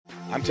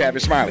I'm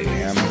Tavis Smiley.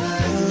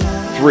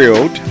 I'm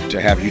thrilled to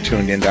have you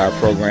tuned into our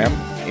program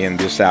in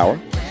this hour.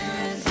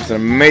 It's an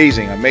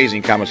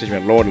amazing conversation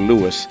with Lorda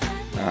Lewis.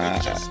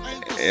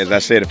 As I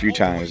said a few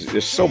times,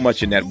 there's so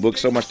much in that book,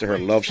 so much to her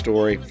love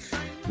story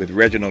with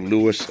Reginald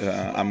Lewis.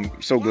 I'm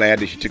so glad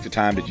that she took the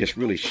time to just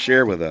really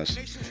share with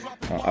us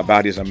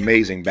about his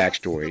amazing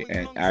backstory.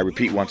 And I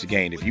repeat once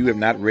again, if you have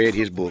not read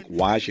his book,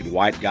 Why Should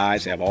White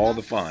Guys Have All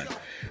the Fun?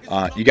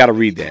 You got to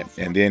read that,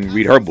 and then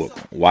read her book,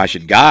 Why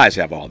Should Guys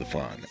Have All the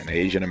Fun? An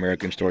Asian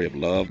American story of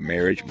love,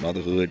 marriage,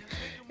 motherhood,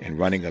 and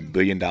running a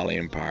billion-dollar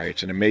empire.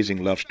 It's an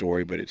amazing love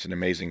story, but it's an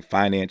amazing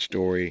finance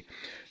story.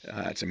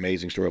 It's an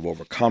amazing story of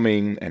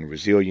overcoming and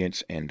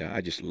resilience, and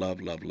I just love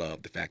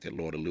the fact that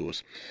Lorda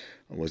Lewis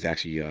was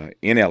actually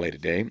in LA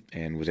today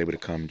and was able to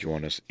come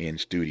join us in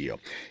studio.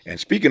 And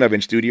speaking of in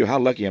studio, how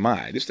lucky am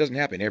I? This doesn't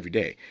happen every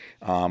day.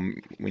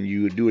 When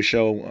you do a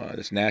show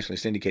that's nationally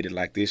syndicated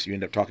like this, you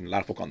end up talking to a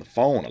lot of folk on the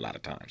phone a lot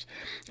of times.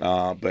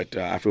 But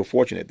I feel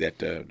fortunate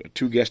that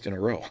two guests in a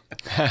row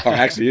are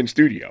actually in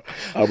studio,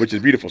 which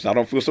is beautiful. So I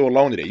don't feel so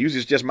alone today.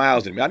 Usually it's just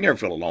Miles and me. I never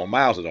feel alone.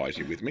 Miles is always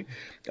here with me.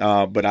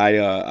 But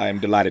I am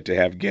delighted to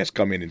have guests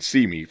come in and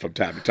see me from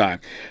time to time.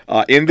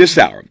 In this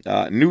hour,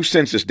 new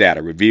census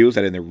data reveals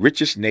that in the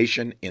richest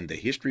nation in the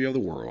history of the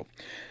world,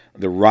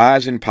 the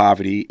rise in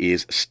poverty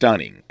is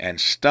stunning, and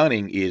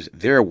stunning is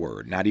their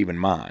word, not even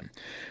mine.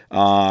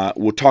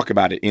 We'll talk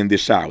about it in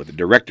this hour with the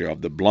director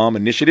of the Blum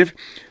Initiative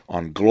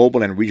on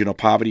global and regional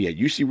poverty at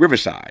UC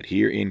Riverside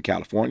here in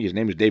California. His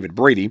name is David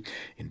Brady,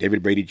 and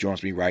David Brady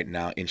joins me right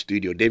now in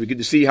studio. David, good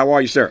to see you. How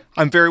are you, sir?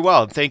 I'm very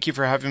well. Thank you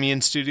for having me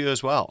in studio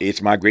as well.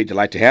 It's my great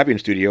delight to have you in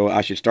studio.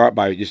 I should start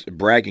by just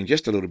bragging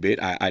just a little bit.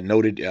 I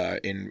noted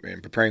in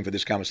preparing for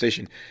this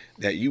conversation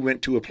that you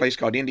went to a place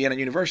called Indiana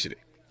University.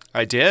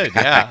 I did,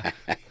 yeah.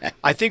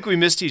 I think we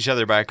missed each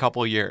other by a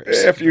couple of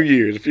years. A few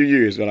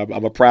years. But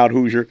I'm a proud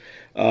Hoosier,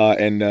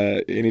 and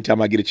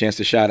anytime I get a chance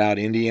to shout out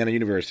Indiana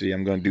University,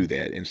 I'm going to do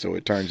that. And so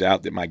it turns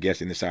out that my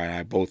guest in this hour and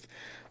I both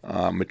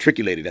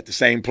matriculated at the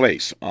same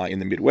place in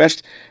the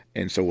Midwest.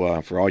 And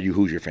so for all you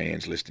Hoosier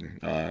fans listening,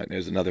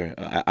 there's another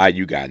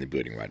IU guy in the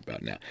building right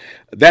about now.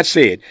 That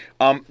said,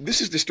 this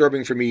is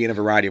disturbing for me in a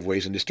variety of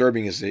ways, and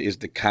disturbing is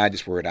the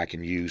kindest word I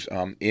can use.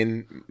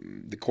 In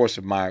the course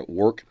of my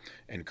work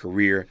and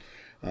career,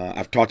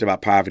 I've talked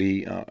about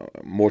poverty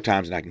more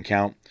times than I can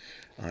count.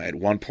 At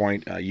one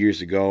point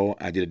years ago,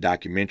 I did a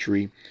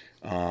documentary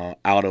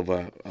out of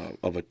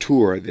a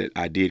tour that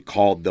I did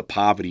called The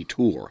Poverty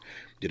Tour.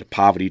 Did a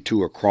poverty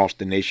tour across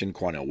the nation.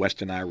 Cornel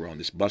West and I were on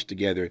this bus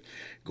together,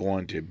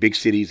 going to big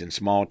cities and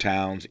small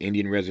towns,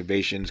 Indian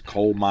reservations,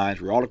 coal mines.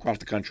 We're all across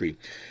the country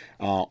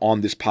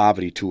on this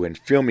poverty tour and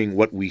filming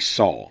what we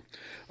saw.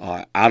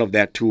 Out of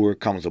that tour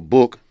comes a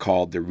book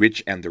called The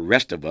Rich and the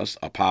Rest of Us,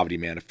 a Poverty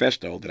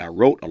Manifesto that I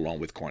wrote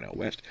along with Cornel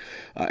West.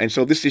 And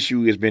so this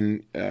issue has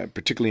been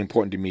particularly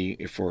important to me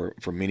for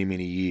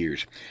many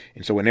years.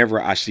 And so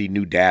whenever I see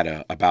new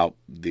data about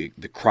the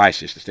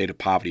crisis, the state of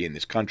poverty in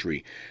this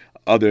country,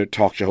 other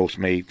talk show hosts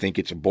may think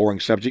it's a boring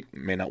subject,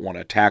 may not want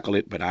to tackle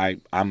it, but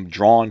I'm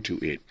drawn to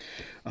it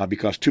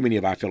because too many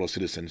of our fellow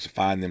citizens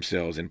find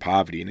themselves in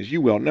poverty. And as you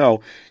well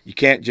know, you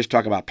can't just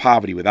talk about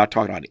poverty without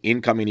talking about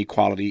income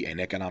inequality and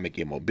economic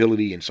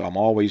immobility. And so I'm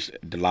always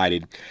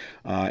delighted,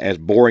 as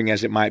boring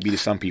as it might be to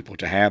some people,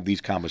 to have these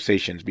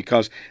conversations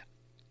because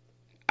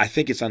I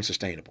think it's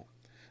unsustainable.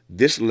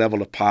 This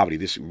level of poverty,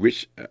 this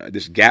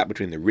gap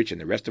between the rich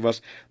and the rest of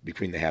us,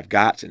 between the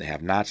have-gots and the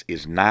have-nots,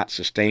 is not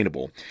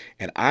sustainable.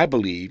 And I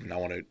believe, and I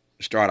want to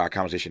start our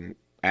conversation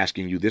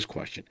asking you this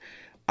question,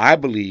 I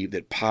believe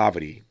that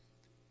poverty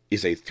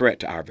is a threat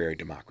to our very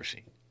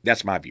democracy.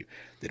 That's my view,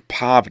 that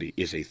poverty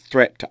is a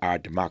threat to our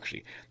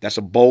democracy. That's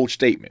a bold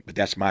statement, but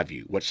that's my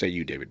view. What say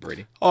you, David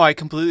Brady? Oh, I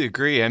completely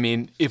agree. I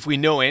mean, if we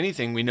know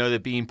anything, we know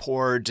that being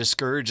poor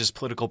discourages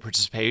political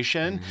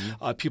participation.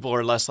 Mm-hmm. People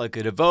are less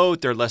likely to vote.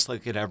 They're less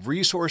likely to have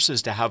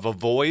resources to have a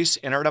voice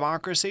in our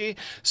democracy.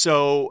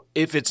 So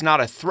if it's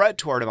not a threat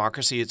to our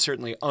democracy, it's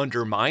certainly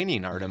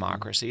undermining our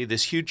democracy.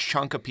 This huge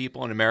chunk of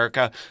people in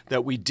America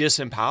that we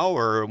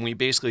disempower and we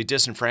basically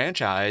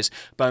disenfranchise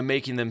by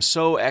making them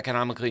so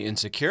economically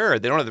insecure.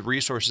 They don't have the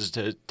resources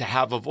to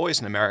have a voice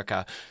in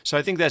America. So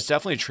I think that's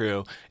definitely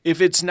true. If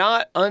it's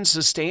not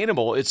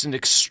unsustainable, it's an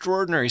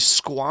extraordinary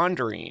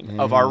squandering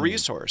of our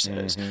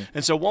resources. Mm-hmm.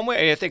 And so one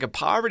way I think of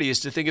poverty is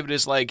to think of it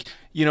as like,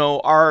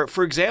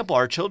 for example,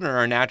 our children are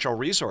our natural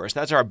resource.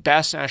 That's our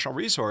best national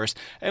resource.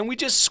 And we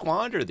just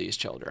squander these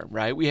children,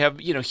 right? We have,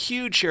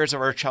 huge shares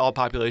of our child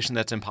population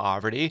that's in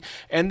poverty,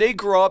 and they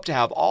grow up to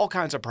have all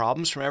kinds of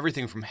problems, from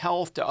everything from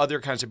health to other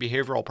kinds of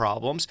behavioral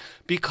problems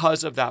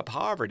because of that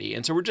poverty.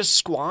 And so we're just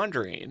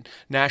squandering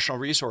national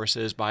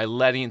resources by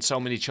letting so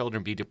many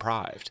children be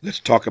deprived. Let's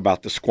talk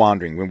about the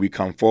squandering when we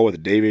come forward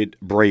with David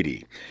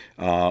Brady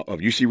of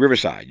UC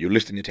Riverside. You're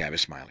listening to Tavis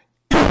Smiley.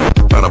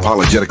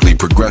 Unapologetically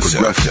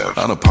progressive.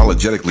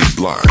 Unapologetically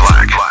black.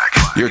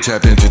 You're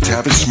tapped into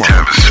Tavis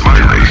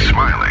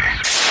Smiley.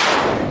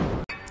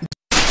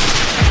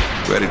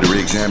 Ready to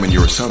re-examine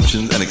your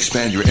assumptions and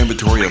expand your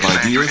inventory of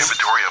ideas?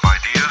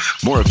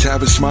 More of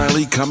Tavis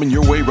Smiley coming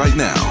your way right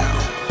now.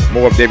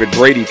 More of David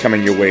Brady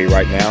coming your way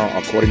right now.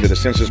 According to the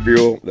Census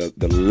Bureau,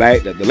 the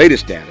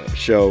latest data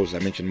shows, I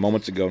mentioned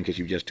moments ago in case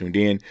you just tuned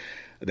in,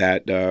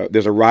 that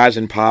there's a rise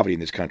in poverty in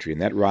this country,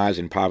 and that rise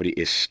in poverty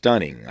is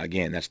stunning.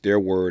 Again, that's their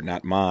word,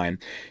 not mine.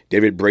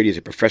 David Brady is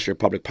a professor of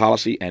public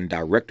policy and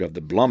director of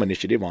the Blum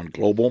Initiative on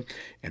global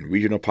and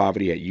regional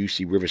poverty at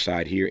UC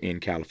Riverside here in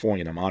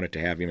California, and I'm honored to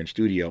have him in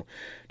studio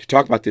to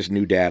talk about this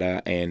new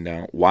data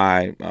and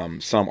why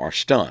some are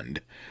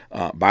stunned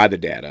by the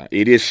data.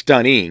 It is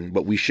stunning,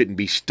 but we shouldn't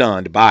be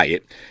stunned by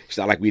it. It's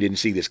not like we didn't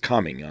see this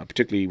coming,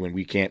 particularly when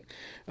we can't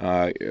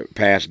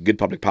pass good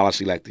public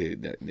policy like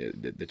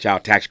the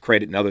child tax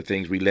credit and other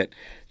things we let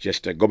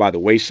just go by the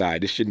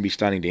wayside. This shouldn't be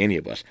stunning to any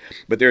of us.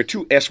 But there are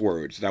two S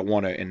words that I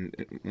want to, and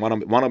one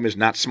of them is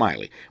not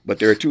Smiley, but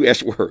there are two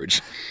S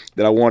words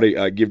that I want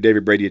to give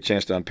David Brady a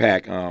chance to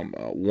unpack.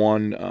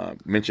 One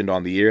mentioned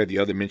on the air, the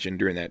other mentioned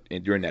during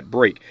that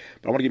break.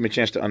 But I want to give him a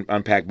chance to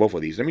unpack both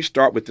of these. Let me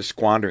start with the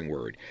squandering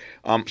word.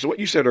 So what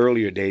you said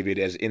earlier, David,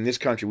 as in this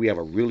country we have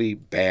a really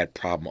bad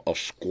problem of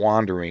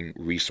squandering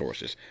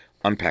resources.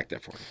 Unpack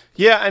that for me.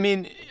 Yeah, I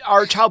mean,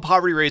 our child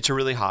poverty rates are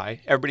really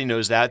high. Everybody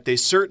knows that. They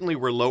certainly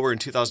were lower in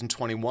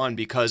 2021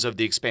 because of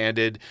the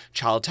expanded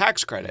child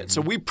tax credit. So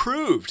we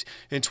proved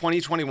in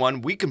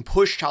 2021 we can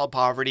push child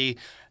poverty,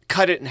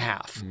 cut it in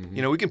half.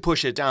 We can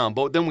push it down.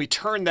 But then we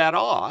turned that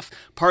off,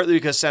 partly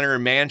because Senator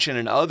Manchin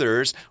and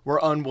others were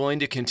unwilling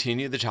to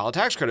continue the child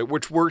tax credit,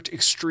 which worked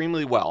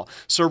extremely well.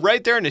 So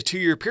right there in a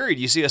 2-year period,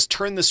 you see us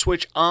turn the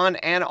switch on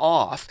and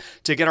off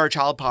to get our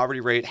child poverty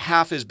rate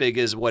half as big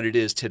as what it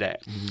is today.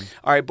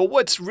 All right, but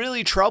what's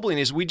really troubling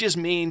is we just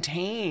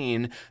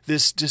maintain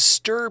this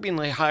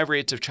disturbingly high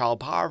rates of child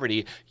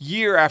poverty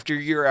year after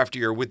year after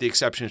year, with the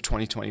exception of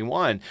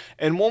 2021.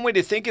 And one way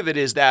to think of it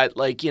is that,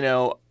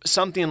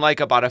 something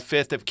like about a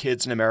fifth of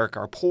kids in America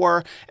are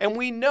poor. And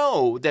we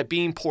know that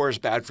being poor is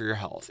bad for your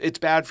health. It's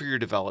bad for your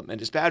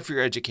development. It's bad for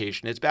your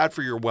education. It's bad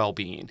for your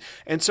well-being.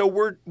 And so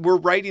we're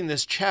writing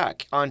this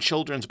check on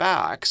children's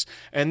backs,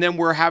 and then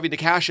we're having to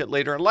cash it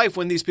later in life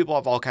when these people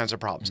have all kinds of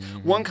problems.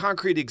 One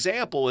concrete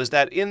example is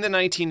that in the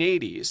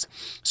 1980s,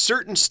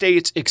 certain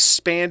states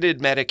expanded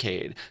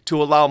Medicaid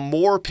to allow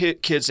more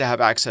kids to have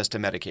access to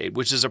Medicaid,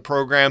 which is a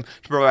program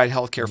to provide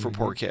health care for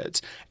poor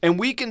kids. And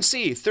we can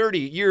see 30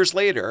 years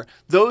later,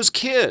 those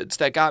kids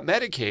that got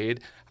Medicaid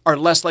are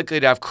less likely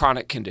to have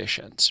chronic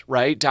conditions,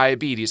 right?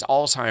 Diabetes,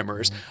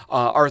 Alzheimer's,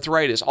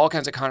 arthritis, all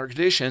kinds of chronic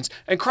conditions.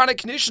 And chronic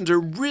conditions are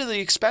really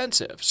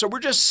expensive. So we're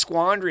just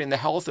squandering the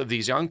health of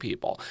these young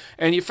people.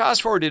 And you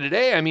fast forward to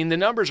today, I mean, the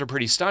numbers are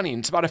pretty stunning.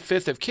 It's about a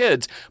fifth of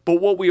kids.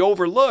 But what we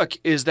overlook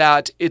is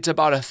that it's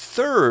about a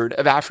third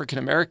of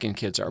African-American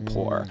kids are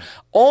poor.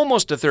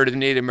 Almost a third of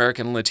Native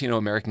American and Latino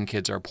American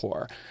kids are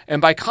poor.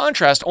 And by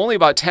contrast, only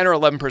about 10 or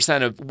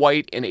 11% of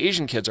white and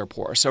Asian kids are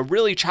poor. So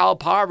really, child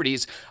poverty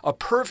is a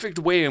perfect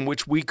way in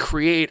which we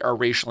create our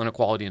racial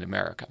inequality in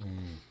America.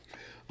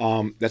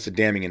 That's a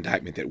damning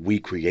indictment that we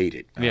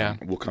created. Yeah.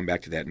 We'll come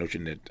back to that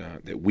notion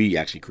that we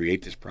actually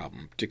create this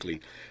problem, particularly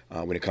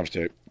when it comes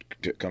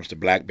to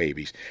black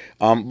babies.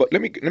 But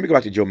let me go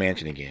back to Joe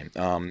Manchin again.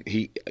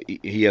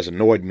 He has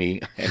annoyed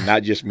me, and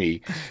not just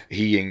me.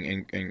 He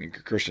and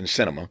Kirsten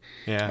Sinema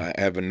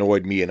have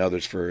annoyed me and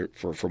others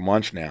for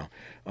months now.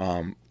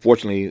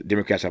 Fortunately,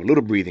 Democrats have a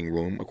little breathing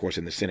room, of course,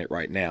 in the Senate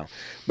right now.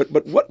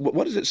 But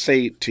what does it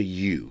say to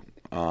you?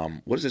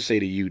 What does it say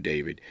to you,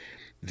 David?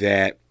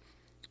 That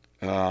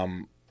let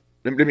me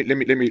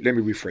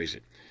rephrase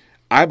it.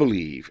 I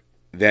believe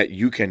that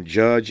you can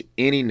judge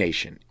any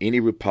nation,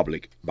 any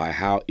republic, by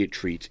how it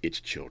treats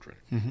its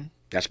children.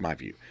 That's my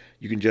view.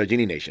 You can judge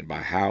any nation by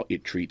how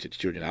it treats its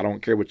children. I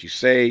don't care what you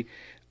say.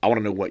 I want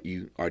to know what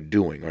you are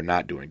doing or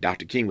not doing.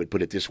 Dr. King would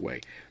put it this way,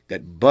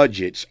 that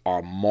budgets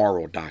are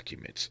moral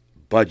documents.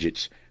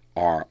 Budgets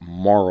are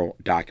moral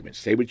documents.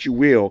 Say what you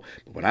will,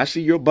 but when I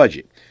see your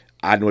budget,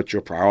 I know what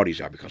your priorities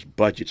are, because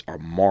budgets are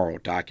moral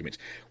documents.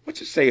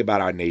 What's it say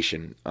about our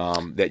nation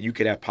that you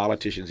could have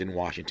politicians in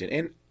Washington?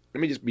 And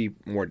let me just be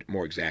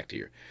more exact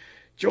here.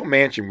 Joe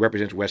Manchin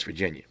represents West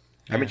Virginia.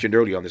 I mentioned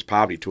earlier on this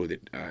poverty tour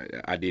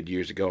that I did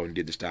years ago and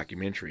did this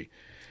documentary.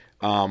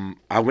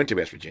 I went to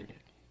West Virginia.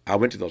 I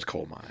went to those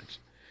coal mines.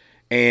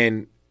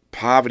 And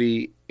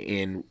poverty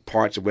in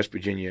parts of West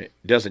Virginia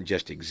doesn't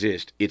just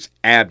exist. It's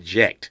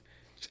abject.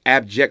 It's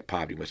abject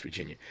poverty in West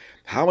Virginia.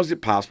 How is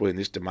it possible in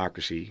this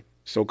democracy,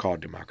 so-called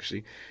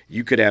democracy,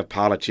 you could have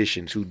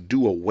politicians who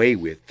do away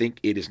with, think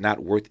it is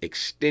not worth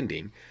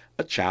extending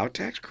a child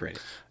tax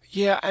credit?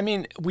 Yeah, I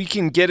mean, we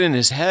can get in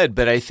his head,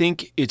 but I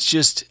think it's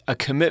just a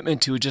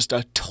commitment to just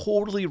a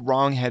totally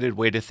wrong-headed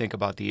way to think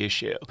about the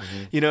issue.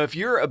 If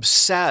you're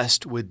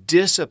obsessed with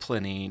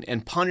disciplining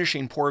and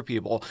punishing poor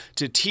people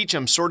to teach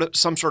them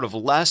some sort of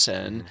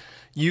lesson,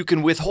 you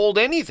can withhold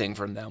anything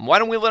from them. Why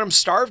don't we let them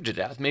starve to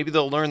death? Maybe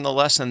they'll learn the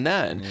lesson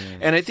then.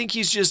 And I think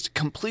he's just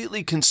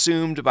completely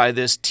consumed by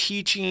this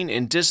teaching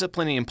and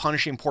disciplining and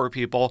punishing poor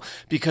people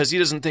because he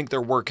doesn't think they're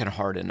working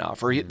hard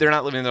enough or they're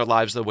not living their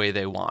lives the way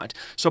they want.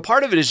 So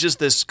part of it is just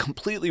this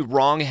completely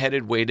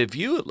wrong-headed way to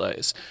view it,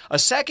 Liz. A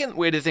second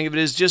way to think of it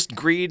is just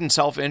greed and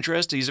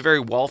self-interest. He's a very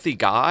wealthy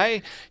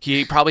guy.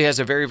 He probably has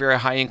a very, very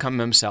high income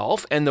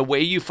himself. And the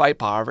way you fight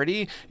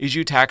poverty is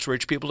you tax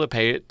rich people to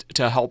pay it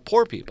to help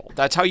poor people.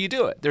 That's how you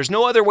do it. There's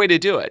no other way to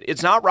do it.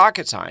 It's not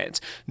rocket science.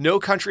 No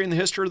country in the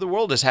history of the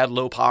world has had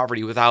low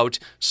poverty without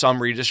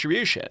some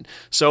redistribution.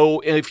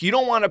 So if you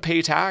don't want to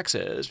pay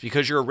taxes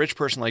because you're a rich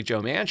person like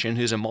Joe Manchin,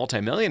 who's a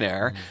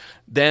multimillionaire,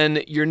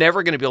 then you're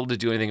never going to be able to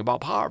do anything about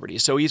poverty.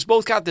 So he's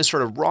both got this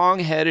sort of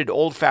wrong-headed,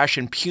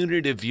 old-fashioned,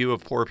 punitive view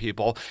of poor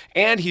people,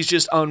 and he's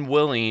just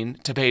unwilling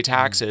to pay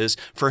taxes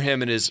for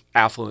him and his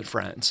affluent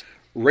friends.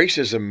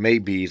 Racism may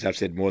be, as I've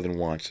said more than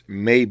once,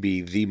 may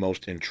be the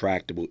most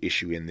intractable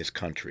issue in this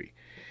country.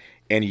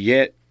 And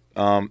yet,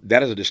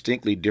 that is a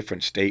distinctly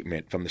different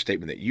statement from the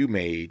statement that you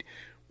made,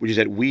 which is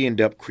that we end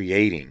up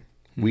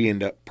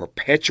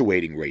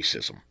perpetuating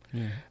racism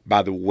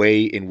by the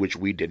way in which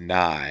we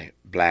deny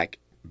black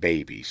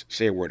babies.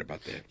 Say a word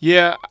about that.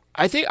 Yeah,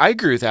 I think I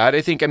agree with that.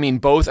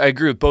 I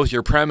agree with both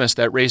your premise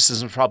that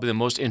racism is probably the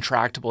most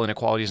intractable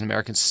inequalities in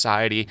American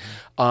society.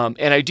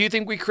 And I do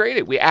think we create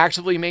it. We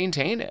actively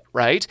maintain it,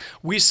 right?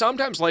 We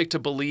sometimes like to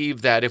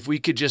believe that if we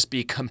could just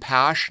be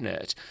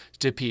compassionate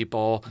to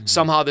people,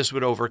 somehow this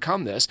would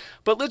overcome this.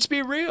 But let's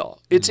be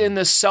real. It's in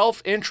the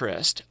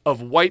self-interest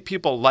of white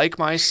people like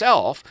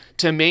myself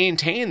to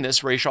maintain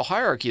this racial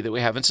hierarchy that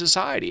we have in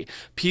society.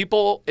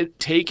 People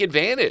take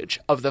advantage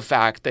of the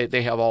fact that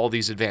they have all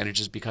these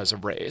advantages because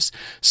of race.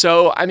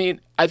 So,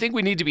 I think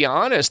we need to be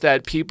honest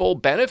that people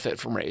benefit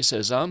from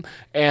racism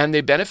and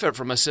they benefit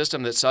from a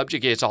system that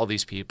subjugates all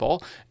these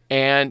people.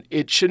 And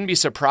it shouldn't be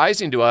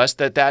surprising to us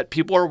that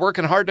people are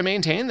working hard to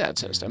maintain that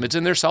system. It's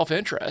in their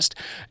self-interest.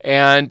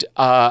 And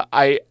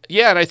I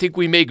think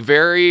we make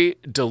very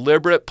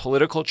deliberate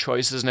political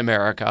choices in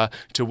America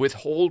to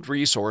withhold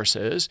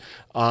resources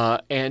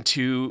and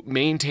to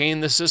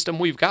maintain the system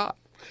we've got.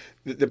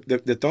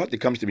 The thought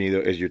that comes to me, though,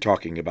 as you're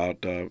talking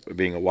about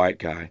being a white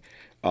guy,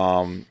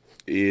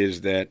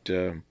 is that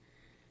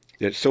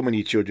so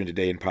many children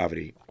today in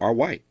poverty are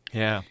white.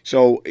 Yeah.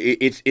 So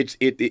it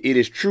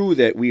is true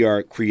that we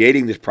are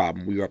creating this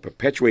problem. We are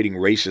perpetuating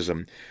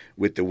racism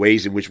with the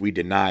ways in which we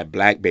deny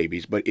black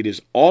babies. But it is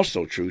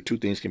also true. Two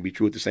things can be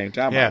true at the same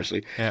time.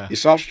 Obviously,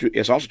 it's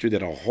also true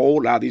that a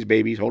whole lot of these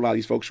babies, a whole lot of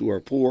these folks who are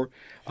poor,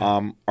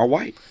 are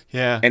white.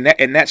 Yeah.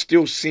 And that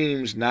still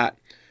seems not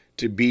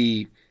to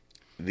be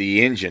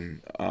the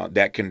engine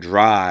that can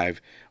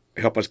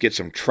help us get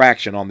some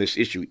traction on this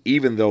issue,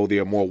 even though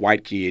there are more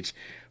white kids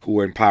who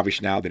are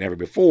impoverished now than ever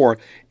before.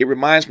 It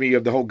reminds me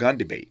of the whole gun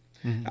debate.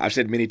 I've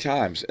said many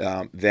times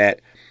that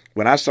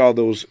when I saw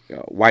those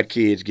white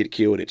kids get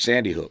killed at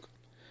Sandy Hook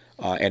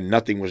and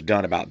nothing was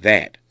done about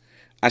that,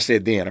 I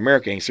said then,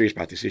 America ain't serious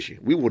about this issue.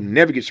 We will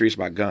never get serious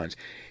about guns.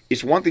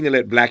 It's one thing to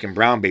let black and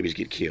brown babies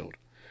get killed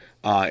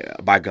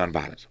by gun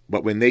violence,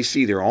 but when they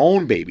see their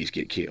own babies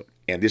get killed,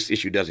 and this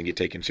issue doesn't get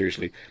taken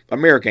seriously,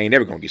 America ain't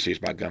never going to get serious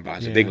about gun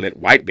violence. If they can let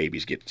white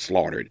babies get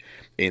slaughtered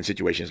in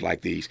situations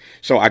like these.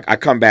 So I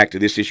come back to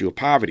this issue of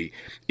poverty.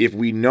 If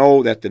we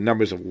know that the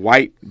numbers of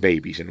white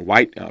babies and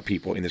white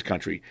people in this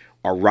country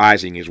are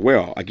rising as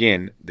well,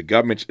 again, the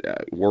government's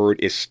word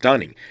is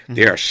stunning.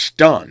 They are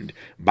stunned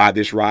by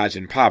this rise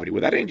in poverty.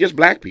 Well, that ain't just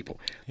black people.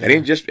 That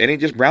ain't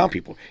just brown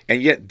people.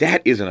 And yet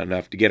that isn't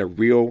enough to get a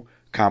real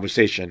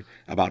conversation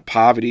about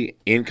poverty,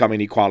 income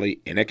inequality,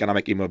 and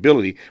economic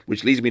immobility,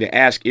 which leads me to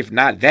ask, if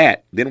not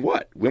that, then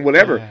what? When will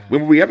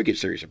we ever get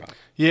serious about it?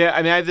 Yeah,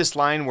 I have this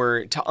line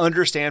where to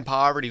understand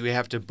poverty, we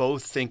have to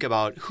both think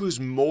about who's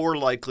more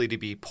likely to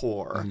be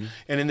poor.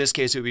 And in this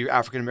case, it would be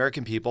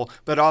African-American people,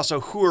 but also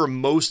who are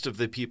most of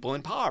the people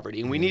in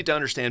poverty. And we need to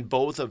understand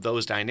both of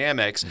those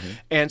dynamics.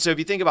 And so if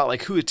you think about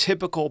like who a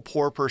typical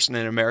poor person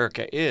in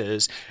America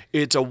is,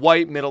 it's a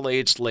white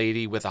middle-aged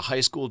lady with a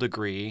high school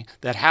degree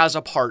that has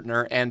a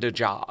partner and a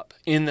job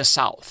in the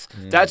South.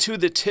 That's who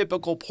the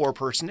typical poor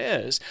person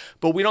is.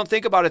 But we don't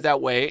think about it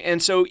that way.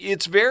 And so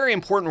it's very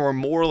important we're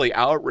morally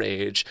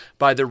outraged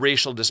by the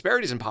racial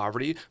disparities in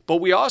poverty. But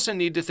we also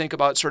need to think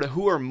about sort of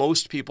who are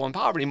most people in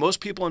poverty. Most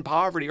people in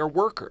poverty are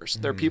workers.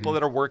 They're people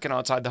that are working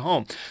outside the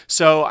home.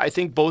 So I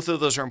think both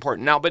of those are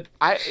important. Now, but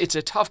it's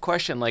a tough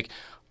question. Like,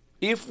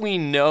 if we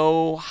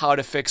know how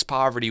to fix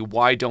poverty,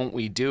 why don't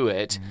we do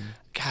it?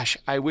 Gosh,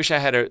 I wish I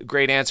had a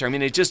great answer.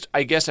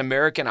 I guess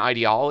American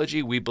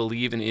ideology, we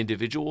believe in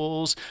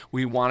individuals.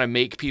 We want to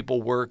make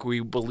people work.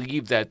 We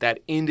believe that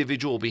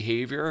individual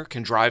behavior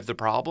can drive the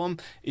problem,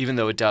 even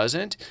though it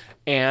doesn't.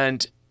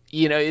 And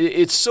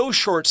it's so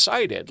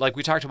short-sighted, like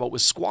we talked about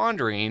with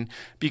squandering,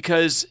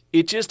 because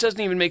it just doesn't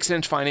even make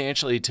sense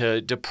financially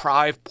to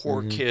deprive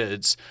poor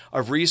kids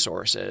of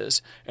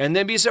resources and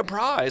then be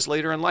surprised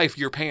later in life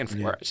you're paying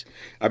for it.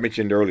 I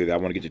mentioned earlier that I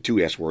want to get to 2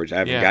 S words. I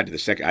haven't got to the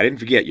second. I didn't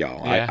forget,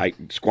 y'all. Yeah.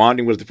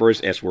 Squandering was the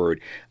first S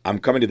word. I'm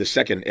coming to the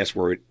second S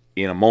word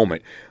in a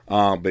moment,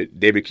 but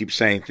David keeps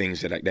saying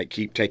things that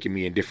keep taking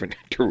me in different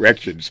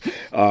directions,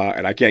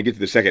 and I can't get to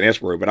the second S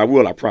word, but I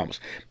will, I promise.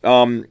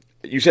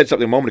 You said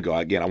something a moment ago.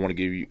 Again, I want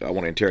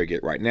to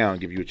interrogate right now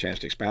and give you a chance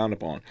to expound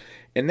upon,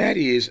 and that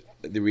is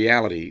the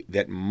reality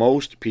that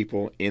most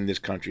people in this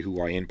country who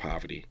are in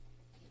poverty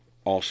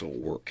also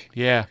work.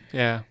 Yeah.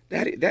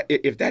 That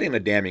if that ain't a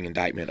damning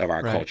indictment of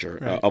our culture,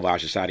 of our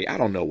society, I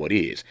don't know what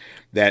is.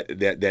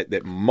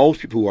 That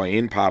most people who are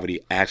in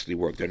poverty actually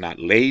work. They're not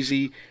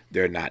lazy.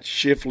 They're not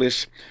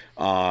shiftless.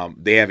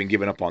 They haven't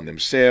given up on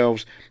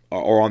themselves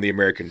or on the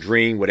American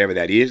dream, whatever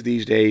that is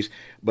these days.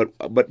 But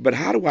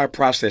how do I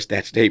process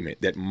that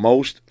statement that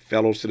most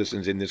fellow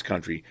citizens in this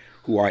country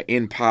who are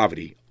in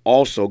poverty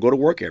also go to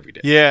work every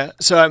day? Yeah.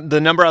 So the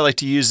number I like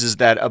to use is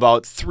that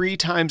about 3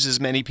 times as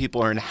many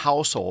people are in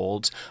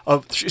households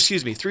of,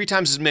 3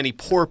 times as many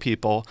poor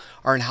people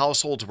are in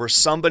households where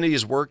somebody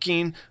is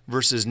working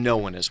versus no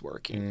one is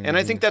working. And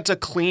I think that's a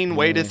clean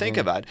way to think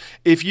about it.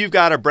 If you've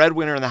got a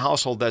breadwinner in the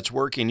household that's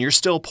working, you're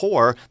still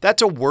poor.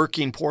 That's a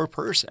working poor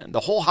person.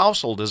 The whole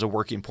household is a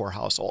working poor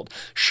household.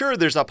 Sure,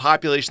 there's a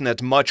population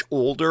that's much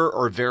older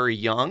or very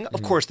young.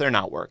 Of course, they're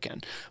not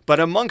working. But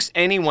amongst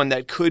anyone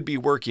that could be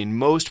working,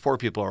 most poor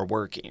people are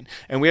working.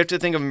 And we have to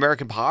think of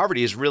American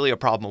poverty as really a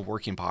problem of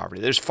working poverty.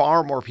 There's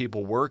far more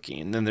people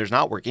working than there's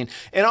not working.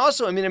 And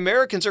also,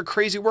 Americans are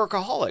crazy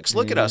workaholics.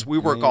 Look at us. We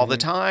work all the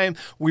time.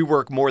 We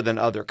work more than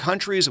other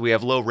countries. We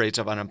have low rates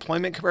of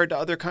unemployment compared to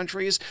other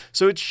countries.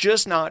 So it's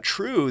just not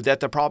true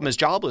that the problem is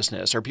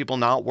joblessness or people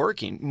not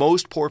working.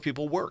 Most poor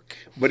people work.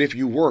 But if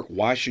you work,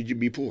 why should you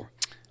be poor?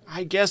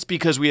 I guess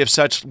because we have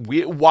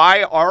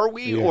why are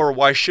we or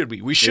why should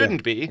we? We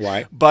shouldn't be,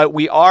 right. But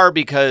we are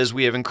because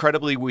we have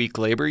incredibly weak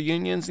labor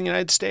unions in the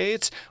United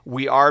States.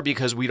 We are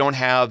because we don't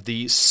have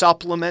the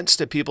supplements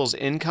to people's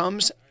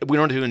incomes. We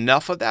don't do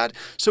enough of that.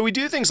 So we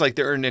do things like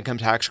the earned income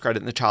tax credit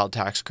and the child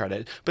tax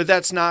credit, but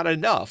that's not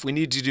enough. We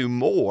need to do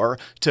more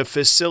to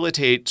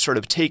facilitate sort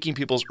of taking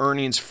people's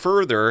earnings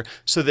further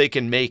so they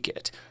can make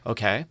it.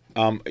 Okay?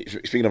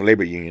 Speaking of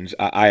labor unions,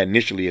 I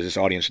initially, as this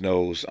audience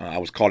knows, I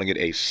was calling it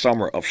a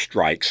summer of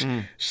strikes.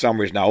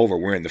 Summer is now over.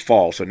 We're in the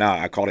fall. So now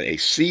I call it a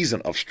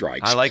season of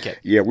strikes. I like it.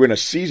 Yeah, we're in a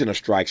season of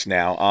strikes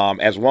now.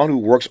 As one who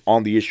works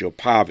on the issue of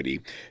poverty,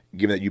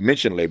 given that you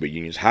mentioned labor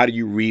unions, how do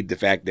you read the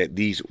fact that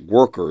these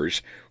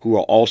workers who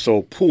are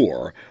also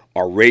poor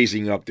are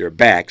raising up their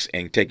backs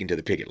and taking to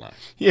the picket line?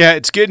 Yeah,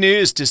 it's good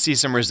news to see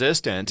some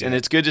resistance, and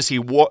it's good to see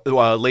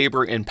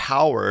labor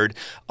empowered.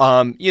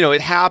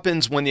 It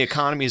happens when the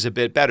economy is a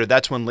bit better.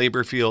 That's when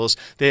labor feels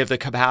they have the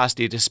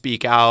capacity to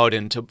speak out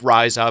and to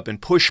rise up and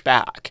push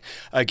back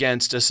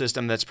against a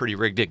system that's pretty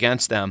rigged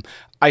against them.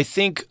 I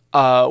think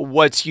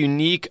what's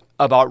unique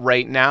about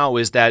right now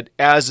is that,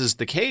 as is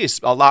the case,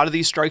 a lot of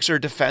these strikes are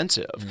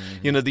defensive.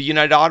 The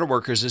United Auto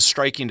Workers is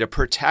striking to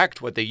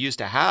protect what they used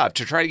to have,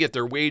 to try to get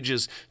their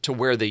wages to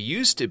where they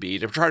used to be,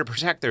 to try to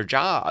protect their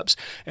jobs.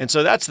 And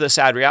so that's the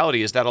sad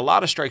reality, is that a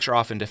lot of strikes are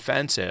often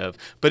defensive,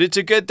 but it's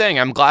a good thing.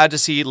 I'm glad to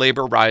see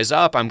labor rise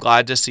up. I'm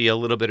glad to see a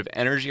little bit of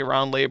energy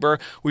around labor.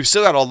 We've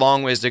still got a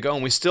long ways to go,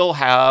 and we still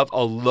have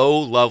a low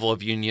level of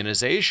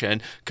unionization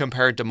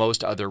compared to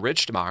most other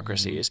rich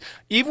democracies.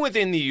 Even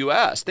within the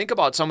U.S., think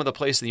about some of the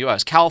places in the U.S.,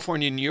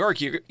 California, New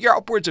York, you're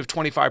upwards of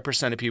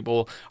 25% of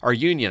people are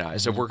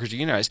unionized, of workers are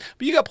unionized.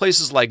 But you got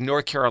places like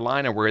North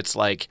Carolina where it's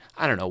like,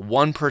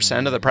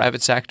 1% of the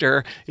private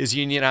sector is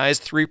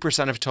unionized,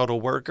 3% of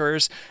total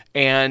workers.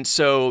 And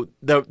so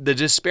the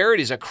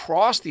disparities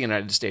across the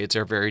United States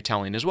are very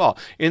telling as well.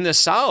 In the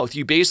South,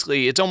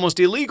 it's almost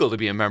illegal to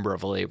be a member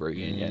of a labor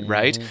union,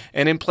 right?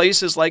 And in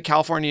places like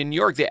California and New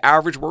York, the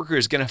average worker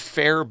is going to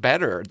fare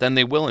better than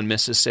they will in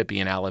Mississippi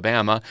and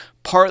Alabama,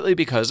 partly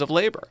because of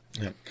labor.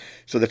 Yeah.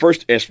 So the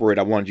first S word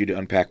I wanted you to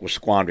unpack was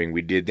squandering.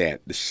 We did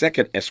that. The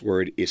second S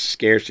word is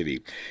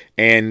scarcity.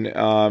 And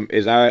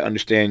as I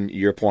understand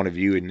your point of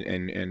view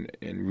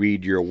and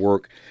read your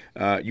work,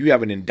 you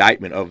have an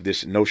indictment of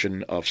this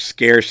notion of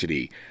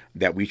scarcity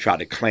that we try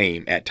to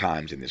claim at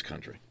times in this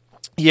country.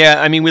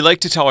 Yeah, we like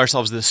to tell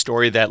ourselves this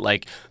story that,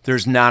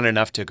 there's not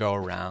enough to go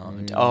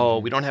around. Oh,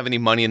 we don't have any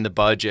money in the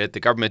budget. The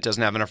government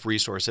doesn't have enough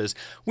resources.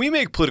 We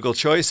make political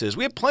choices.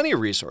 We have plenty of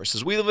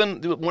resources. We live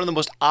in one of the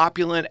most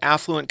opulent,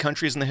 affluent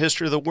countries in the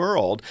history of the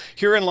world.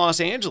 Here in Los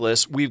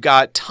Angeles, we've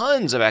got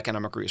tons of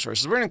economic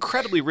resources. We're an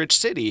incredibly rich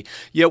city,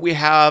 yet we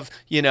have,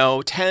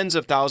 tens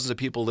of thousands of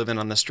people living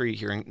on the street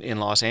here in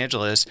Los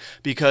Angeles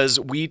because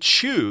we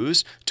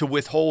choose to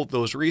withhold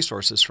those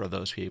resources for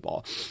those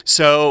people.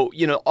 So,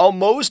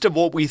 most of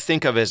what what we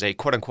think of as a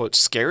quote-unquote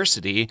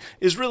scarcity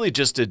is really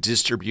just a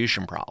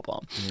distribution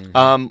problem.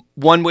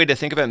 One way to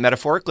think of it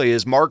metaphorically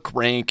is Mark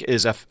Rank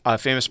is a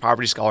famous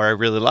poverty scholar I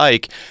really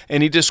like,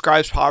 and he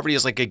describes poverty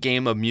as like a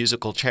game of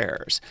musical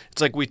chairs.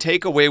 It's like we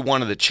take away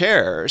one of the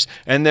chairs,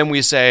 and then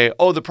we say,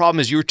 oh, the problem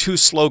is you're too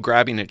slow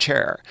grabbing a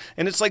chair.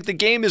 And it's like the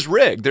game is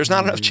rigged. There's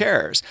not enough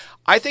chairs.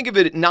 I think of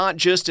it not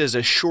just as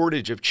a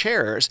shortage of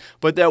chairs,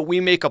 but that we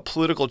make a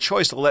political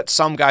choice to let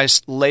some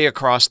guys lay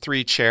across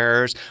 3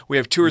 chairs. We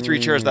have 2 or 3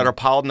 chairs that are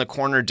piled in the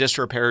corner,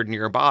 disrepaired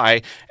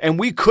nearby, and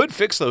we could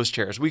fix those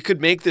chairs. We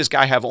could make this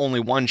guy have only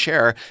 1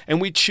 chair,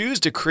 and we choose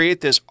to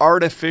create this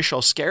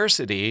artificial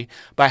scarcity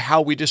by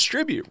how we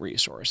distribute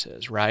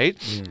resources, right?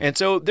 And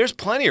so there's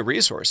plenty of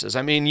resources.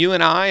 I mean, you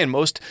and I and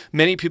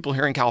many people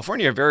here in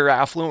California are very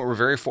affluent. We're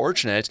very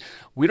fortunate.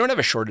 We don't have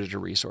a shortage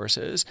of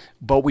resources,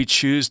 but we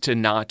choose to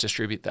not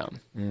distribute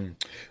them.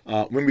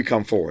 When we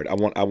come forward, a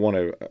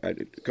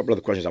couple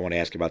other questions I want to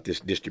ask about this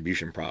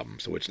distribution problem.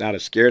 So it's not a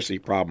scarcity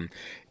problem,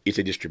 it's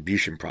a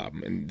distribution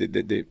problem. And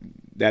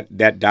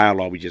that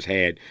dialogue we just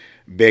had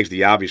begs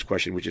the obvious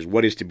question, which is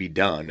what is to be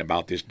done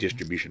about this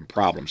distribution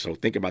problem. So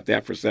think about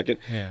that for a second.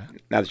 Yeah.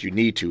 Now that you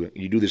need to,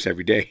 you do this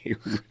every day,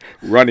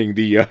 running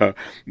the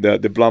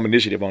Blum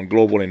Initiative on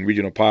global and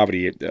regional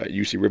poverty at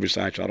UC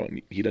Riverside. So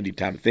he doesn't need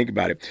time to think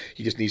about it.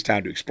 He just needs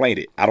time to explain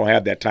it. I don't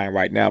have that time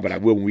right now, but I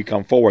will when we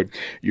come forward.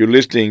 You're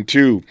listening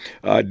to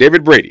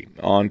David Brady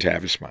on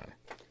Tavis Smiley.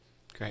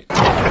 Great.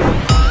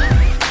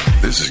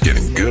 This is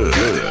getting good.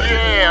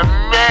 Yeah,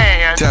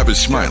 man. Tavis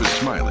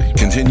Smiley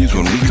continues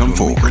when we come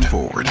forward.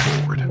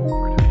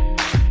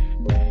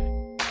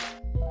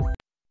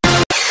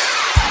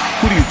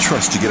 Who do you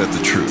trust to get at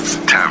the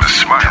truth?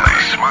 Tavis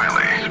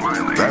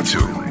Smiley. That's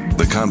who.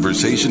 The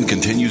conversation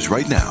continues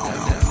right now.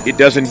 It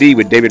does indeed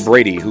with David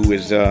Brady, who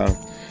is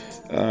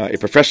a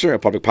professor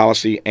of public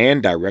policy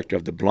and director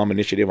of the Blum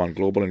Initiative on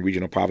global and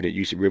regional poverty at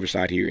UC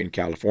Riverside here in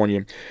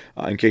California.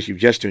 In case you've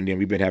just tuned in,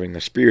 we've been having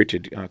a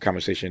spirited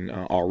conversation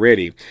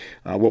already.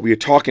 What we are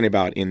talking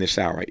about in this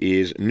hour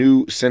is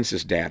new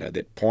census data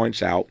that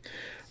points out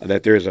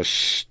that there's a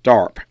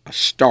stark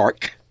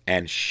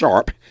and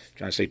sharp,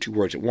 trying to say 2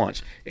 words at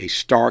once, a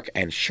stark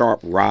and sharp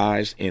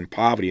rise in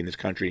poverty in this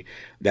country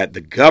that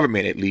the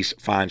government at least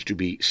finds to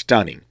be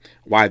stunning.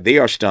 Why they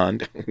are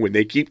stunned when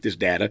they keep this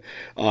data,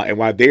 and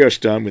why they are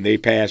stunned when they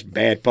pass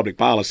bad public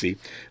policy,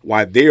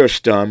 why they are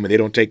stunned when they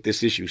don't take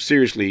this issue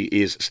seriously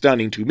is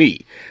stunning to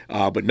me.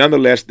 But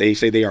nonetheless, they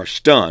say they are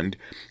stunned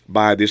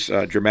by this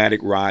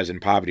dramatic rise in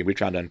poverty. We're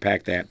trying to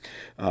unpack that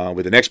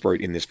with an expert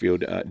in this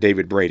field,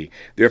 David Brady.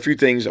 There are a few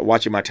things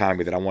watching my time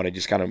here that I want to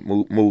just kind of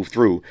move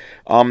through.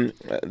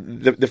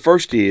 The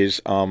first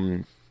is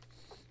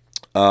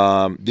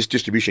this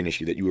distribution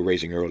issue that you were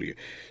raising earlier.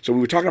 So we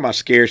were talking about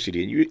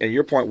scarcity, and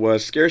your point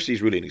was scarcity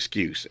is really an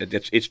excuse.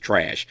 It's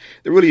trash.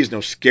 There really is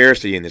no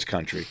scarcity in this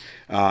country,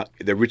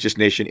 the richest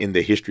nation in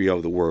the history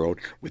of the world,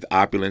 with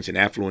opulence and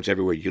affluence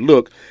everywhere you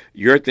look.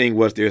 Your thing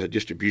was there's a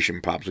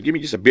distribution problem. So give me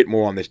just a bit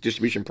more on this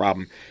distribution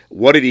problem,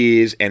 what it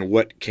is, and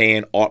what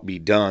ought be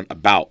done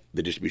about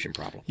the distribution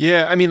problem.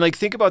 Yeah, I mean, like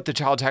think about the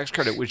child tax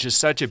credit, which is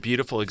such a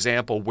beautiful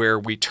example where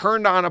we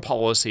turned on a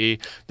policy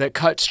that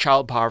cuts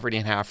child poverty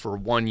in half for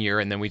 1 year,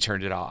 and then we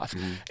turned it off.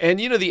 And,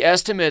 the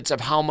estimates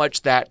of how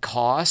much that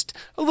cost,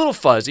 a little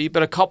fuzzy,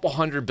 but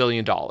 $200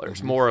 billion,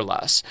 more or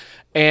less.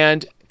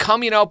 And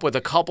coming up with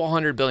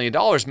 $200 billion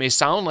may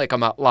sound like a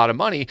lot of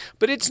money,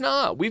 but it's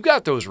not. We've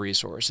got those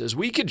resources.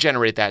 We could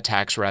generate that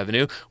tax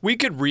revenue. We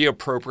could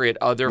reappropriate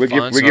other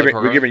funds.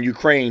 We're giving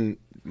Ukraine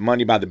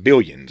money by the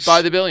billions.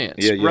 By the billions,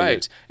 yeah,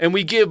 right. Yeah. And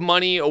we give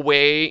money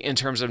away in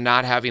terms of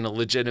not having a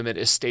legitimate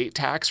estate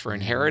tax for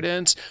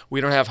inheritance.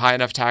 We don't have high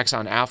enough tax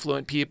on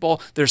affluent people.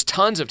 There's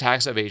tons of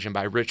tax evasion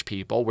by rich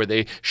people where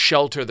they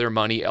shelter their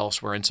money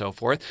elsewhere and so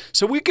forth.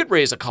 So we could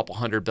raise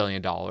 $200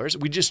 billion.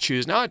 We just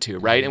choose not to,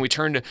 right? And we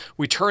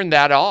turn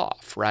that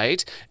off,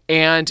 right?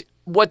 And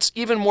what's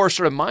even more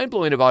sort of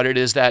mind-blowing about it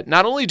is that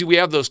not only do we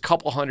have those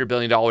 $200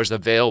 billion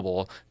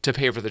available to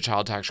pay for the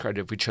child tax credit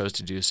if we chose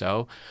to do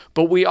so,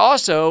 but we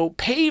also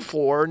pay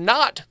for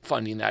not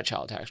funding that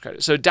child tax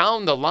credit. So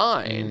down the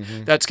line,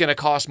 that's going to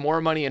cost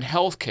more money in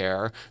health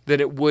care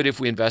than it would if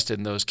we invested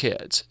in those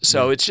kids.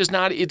 So it's just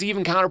not, it's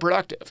even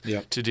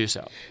counterproductive to do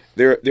so.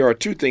 There are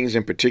 2 things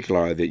in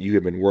particular that you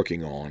have been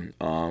working on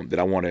that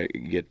I want to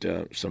get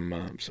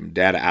some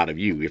data out of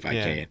you, if I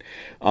can.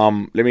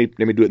 Let me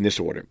do it in this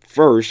order.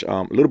 First,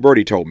 little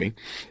birdie told me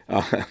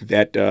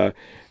that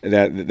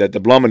the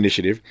Blum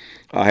Initiative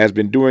has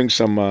been doing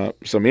some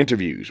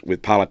interviews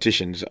with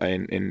politicians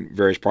in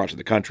various parts of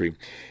the country,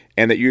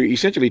 and that you're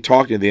essentially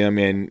talking to them,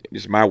 and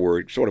this is my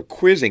word, sort of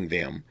quizzing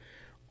them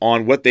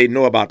on what they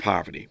know about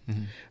poverty.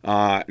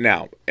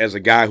 Now, as a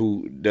guy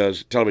who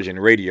does television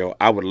and radio,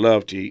 I would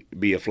love to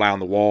be a fly on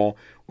the wall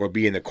or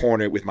be in the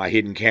corner with my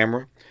hidden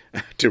camera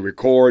to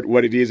record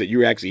what it is that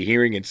you're actually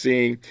hearing and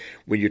seeing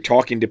when you're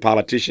talking to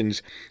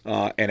politicians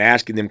and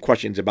asking them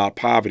questions about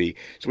poverty.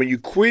 So when you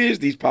quiz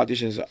these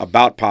politicians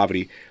about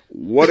poverty,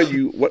 what's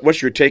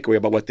your takeaway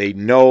about what they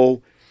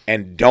know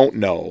and don't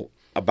know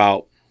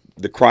about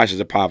the crisis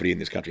of poverty in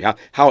this country?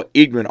 How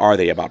ignorant are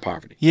they about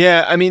poverty?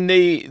 Yeah, I mean,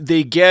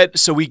 they get,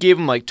 so we gave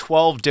them like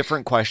 12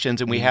 different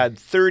questions, and we had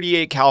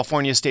 38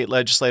 California state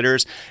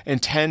legislators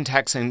and 10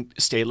 Texan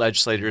state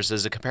legislators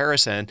as a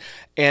comparison,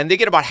 and they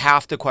get about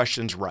half the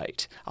questions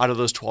right out of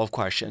those 12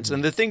 questions.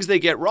 And the things they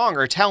get wrong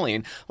are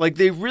telling. Like,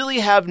 they really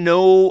have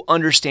no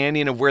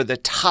understanding of where the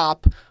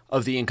top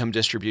of the income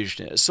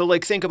distribution is. So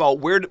like think about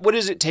what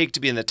does it take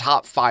to be in the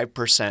top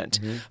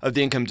 5% of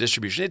the income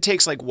distribution? It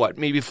takes like what,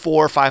 maybe $400,000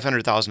 or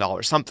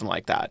 $500,000, something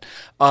like that.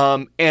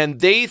 And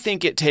they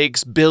think it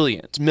takes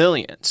billions,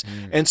 millions.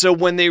 And so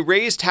when they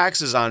raise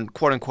taxes on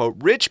quote unquote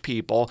rich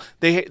people,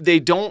 they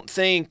don't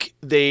think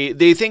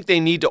they think they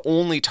need to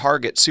only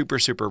target super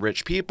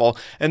rich people,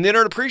 and they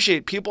don't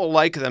appreciate people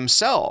like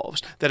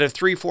themselves that have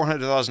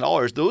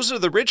 $300,000-$400,000. Those are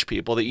the rich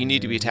people that you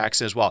need to be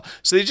taxing as well.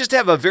 So they just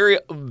have a very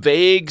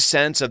vague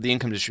sense of the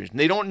income distribution.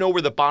 They don't know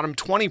where the bottom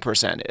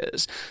 20%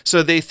 is.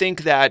 So they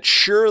think that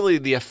surely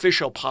the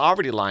official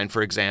poverty line,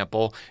 for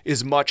example,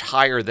 is much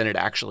higher than it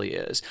actually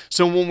is.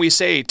 So when we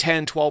say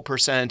 10,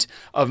 12%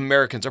 of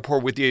Americans are poor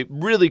with the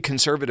really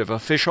conservative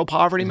official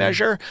poverty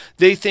measure,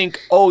 they think,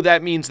 oh,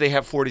 that means they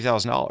have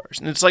 $40,000.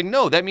 And it's like,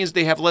 no, that means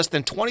they have less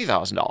than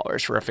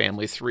 $20,000 for a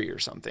family of 3 or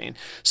something.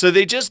 So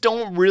they just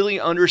don't really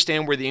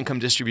understand where the income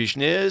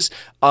distribution is.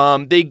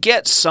 They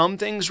get some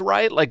things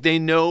right. Like they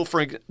know,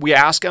 we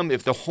ask them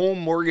if the home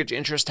mortgage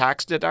interest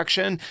tax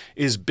deduction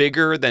is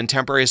bigger than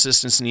temporary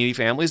assistance to needy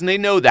families, and they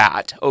know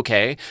that,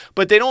 okay,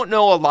 but they don't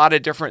know a lot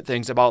of different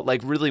things about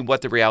like really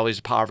what the realities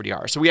of poverty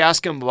are. So we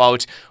ask them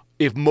about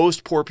if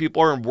most poor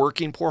people are in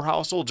working poor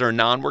households or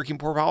non-working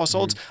poor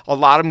households. A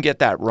lot of them get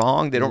that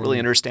wrong. They don't really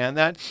understand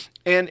that.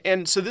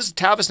 And so this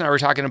Tavis and I were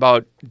talking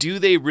about, do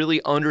they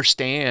really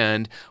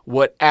understand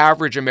what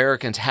average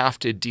Americans have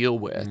to deal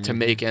with to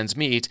make ends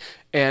meet?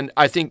 And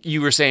I think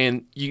you were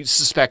saying you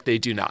suspect they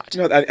do not.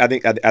 No, I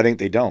think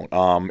they don't.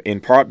 In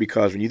part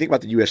because when you think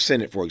about the U.S.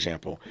 Senate, for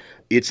example,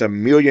 it's a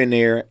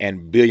millionaire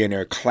and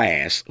billionaire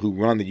class who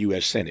run the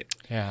U.S. Senate.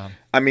 Yeah.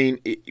 I mean,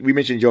 we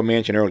mentioned Joe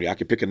Manchin earlier. I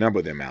could pick a number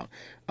of them out.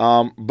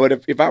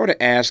 But if I were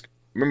to ask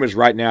members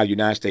right now,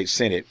 United States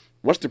Senate,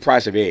 what's the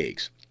price of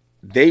eggs?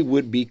 They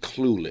would be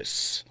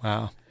clueless.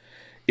 Wow.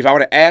 If I were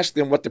to ask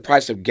them what the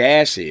price of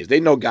gas is, they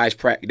know gas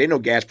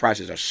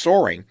prices are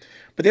soaring,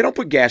 but they don't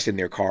put gas in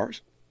their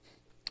cars.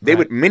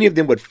 Many of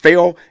them would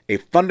fail a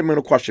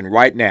fundamental question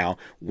right now.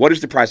 What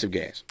is the price of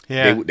gas?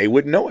 Yeah. They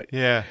wouldn't know it.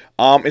 Yeah.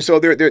 And so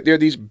there are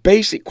these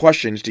basic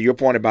questions, to your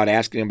point about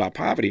asking them about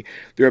poverty.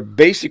 There are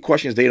basic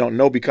questions they don't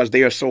know because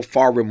they are so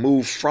far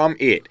removed from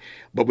it.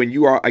 But when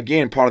you are,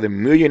 again, part of the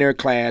millionaire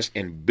class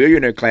and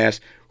billionaire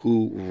class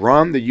who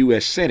run the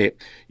U.S.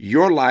 Senate,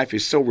 your life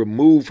is so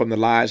removed from the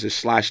lives, as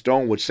Sly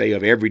Stone would say,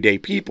 of everyday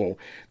people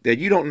that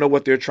you don't know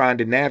what they're trying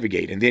to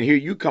navigate. And then here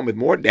you come with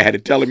more data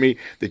telling me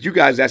that you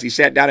guys actually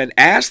sat down and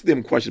asked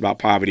them questions about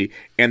poverty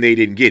and they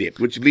didn't get it,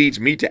 which leads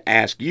me to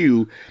ask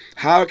you,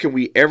 how can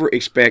we ever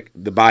expect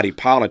the body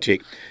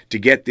politic to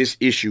get this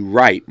issue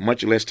right,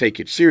 much less take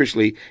it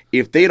seriously,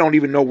 if they don't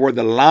even know where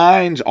the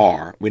lines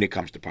are when it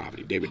comes to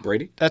poverty? David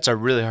Brady? That's a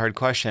really hard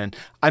question.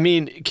 I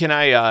mean, can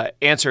I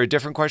answer a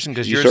different question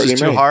because yours certainly is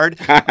too may. hard?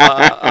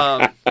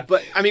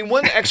 But I mean,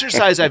 one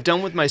exercise I've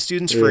done with my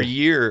students for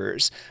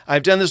years,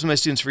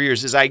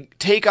 is I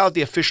take out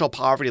the official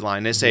poverty line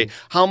and I say,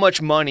 how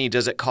much money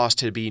does it cost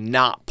to be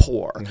not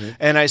poor?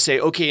 And I say,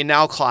 okay,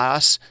 now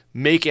class,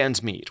 make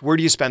ends meet. Where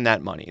do you spend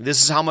that money?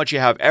 This is how much you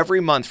have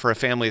every month for a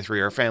family of 3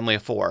 or a family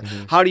of 4.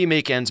 How do you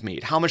make ends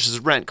meet? How much does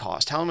rent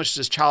cost? How much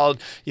does child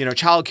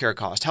care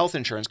cost? Health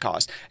insurance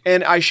cost?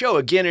 And I show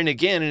again and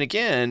again and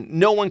again,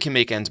 no one can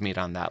make ends meet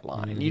on that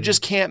line. You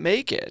just can't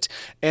make it.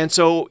 And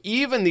so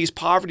even these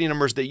poverty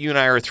numbers that you and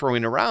I are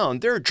throwing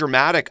around, they're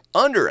dramatic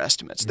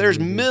underestimates. There's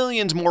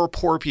millions more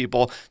poor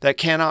people that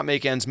cannot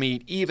make ends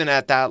meet even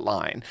at that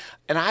line.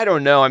 And I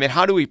don't know. I mean,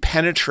 how do we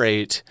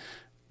penetrate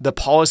the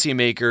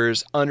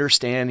policymakers'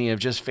 understanding of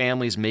just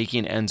families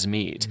making ends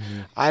meet?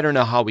 I don't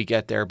know how we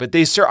get there, but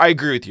I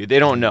agree with you. They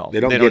don't know. They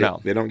don't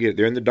know. They don't get it.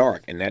 They're in the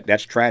dark, and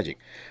that's tragic.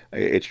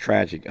 It's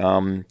tragic.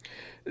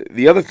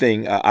 The other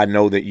thing I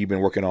know that you've been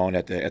working on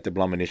at the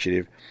Blum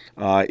Initiative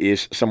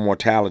is some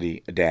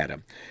mortality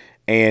data.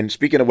 And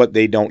speaking of what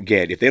they don't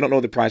get, if they don't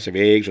know the price of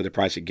eggs or the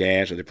price of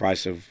gas or the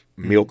price of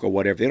milk or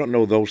whatever, they don't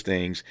know those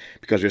things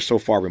because they're so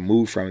far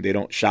removed from it. They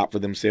don't shop for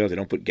themselves. They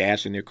don't put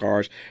gas in their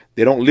cars.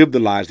 They don't live the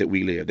lives that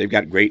we live. They've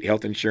got great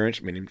health insurance.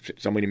 I mean,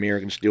 so many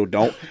Americans still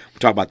don't. We'll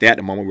talk about that in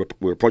a moment.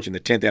 We're approaching the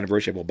 10th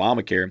anniversary of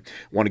Obamacare. I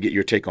want to get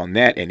your take on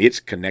that and its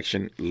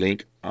connection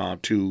link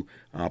to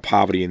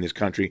poverty in this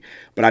country.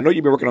 But I know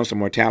you've been working on some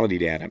mortality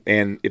data.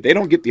 And if they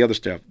don't get the other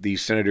stuff,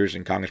 these senators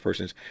and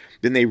congresspersons,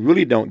 then they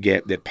really don't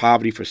get that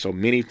poverty for so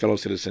many fellow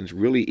citizens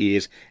really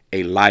is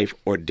a life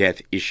or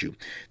death issue.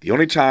 The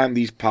only time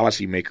these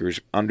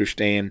policymakers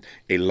understand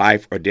a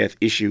life or death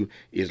issue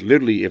is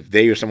literally if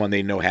they or someone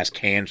they know has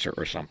cancer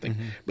or something.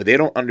 But they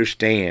don't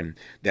understand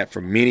that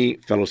for many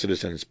fellow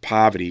citizens,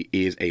 poverty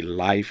is a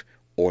life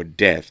or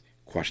death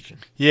question.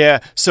 Yeah.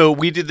 So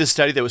we did this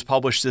study that was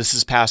published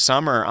this past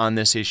summer on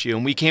this issue,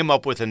 and we came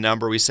up with a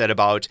number. We said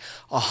about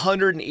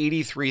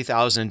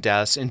 183,000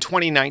 deaths in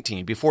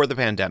 2019, before the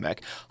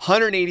pandemic.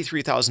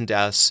 183,000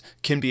 deaths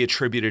can be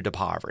attributed to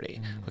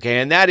poverty. Okay.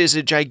 And that is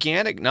a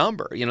gigantic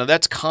number.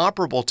 That's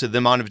comparable to the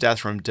amount of death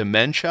from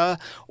dementia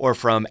or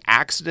from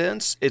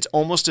accidents. It's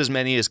almost as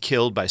many as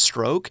killed by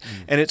stroke.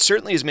 And it's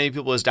certainly as many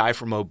people as die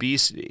from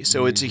obesity.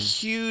 So it's a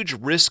huge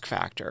risk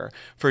factor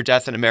for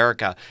death in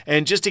America.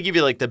 And just to give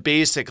you like the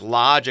basic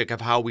logic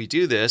of how we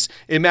do this,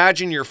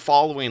 imagine you're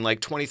following like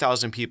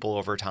 20,000 people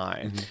over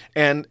time.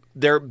 And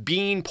they're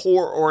being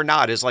poor or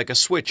not is like a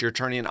switch you're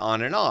turning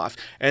on and off.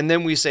 And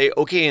then we say,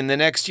 okay, in the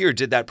next year,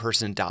 did that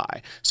person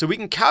die? So we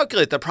can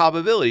calculate the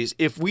probabilities.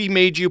 If we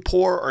made you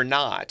poor or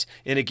not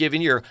in a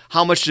given year,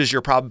 how much does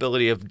your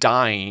probability of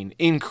dying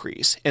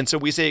increase? And so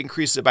we say it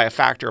increases it by a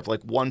factor of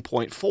like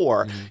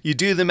 1.4. You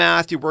do the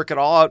math, you work it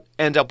all out,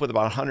 end up with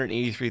about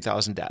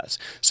 183,000 deaths.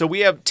 So we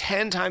have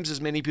 10 times as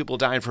many people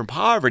dying from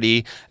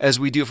poverty as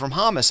we do from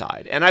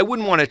homicide. And I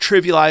wouldn't want to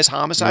trivialize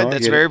homicide. No,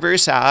 That's very, very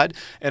sad.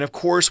 And of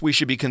course, we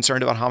should be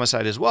concerned about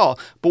homicide as well.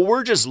 But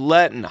we're just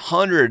letting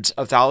hundreds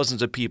of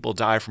thousands of people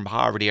die from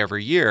poverty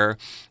every year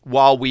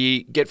while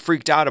we get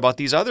freaked out about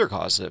these other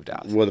causes of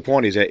death. Well, the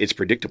point is that it's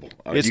predictable.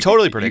 It's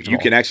totally predictable. You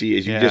can actually,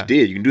 as you just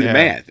did, you can do the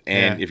math.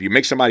 And if you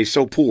make somebody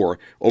so poor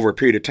over a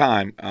period of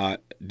time,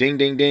 ding,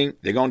 ding, ding,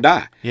 they're going to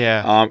die.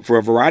 Yeah. For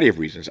a variety of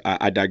reasons.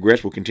 I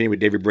digress. We'll continue with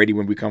David Brady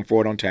when we come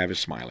forward on Tavis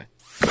Smiley.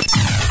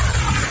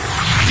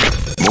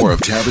 More of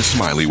Tavis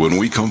Smiley when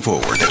we come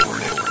forward.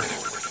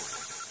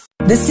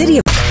 The city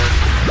of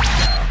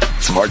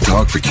Smart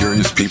talk for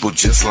curious people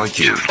just like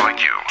you.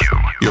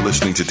 You're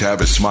listening to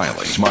Tavis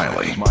Smiley.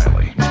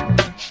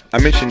 I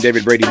mentioned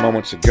David Brady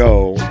moments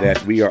ago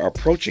that we are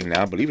approaching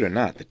now, believe it or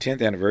not, the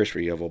 10th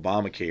anniversary of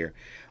Obamacare.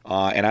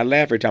 And I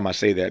laugh every time I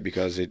say that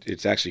because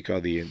it's actually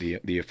called the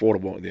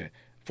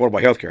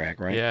Affordable Health Care Act,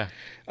 right? Yeah.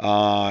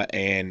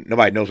 And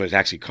nobody knows what it's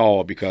actually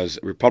called because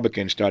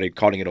Republicans started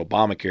calling it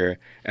Obamacare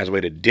as a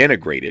way to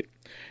denigrate it.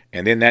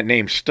 And then that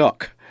name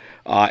stuck.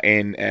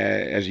 And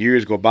as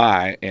years go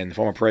by and the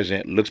former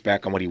president looks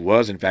back on what he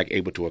was, in fact,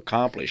 able to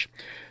accomplish,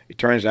 it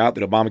turns out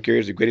that Obamacare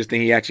is the greatest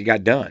thing he actually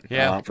got done.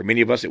 Yeah. For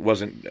many of us, it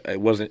wasn't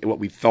what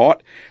we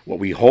thought, what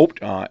we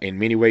hoped. In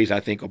many ways,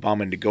 I think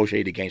Obama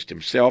negotiated against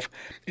himself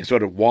and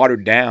sort of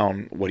watered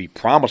down what he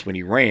promised when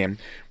he ran,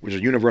 which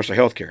is universal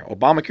health care.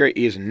 Obamacare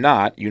is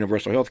not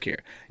universal health care.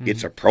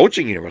 It's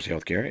approaching universal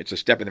health care. It's a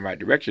step in the right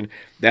direction.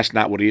 That's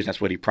not what it is.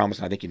 That's what he promised,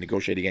 and I think he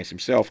negotiated against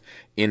himself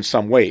in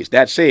some ways.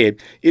 That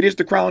said, it is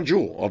the crown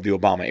jewel of the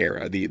Obama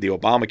era, the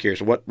Obamacare.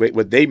 So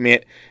what they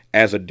meant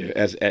as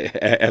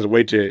a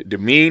way to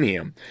demean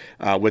him,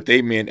 what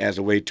they meant as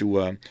a way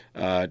to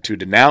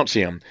denounce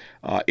him,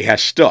 it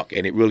has stuck,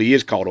 and it really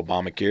is called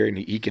Obamacare, and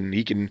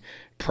he can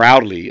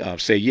proudly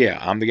say, yeah,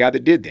 I'm the guy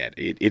that did that.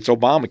 It's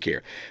Obamacare.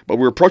 But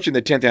we're approaching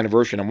the 10th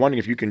anniversary, and I'm wondering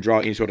if you can draw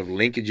any sort of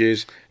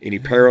linkages, any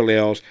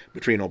parallels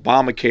between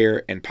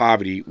Obamacare and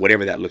poverty,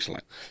 whatever that looks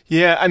like.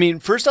 Yeah, I mean,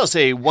 first I'll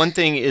say one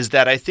thing is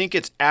that I think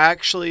it's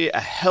actually a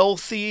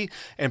healthy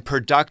and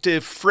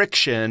productive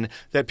friction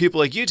that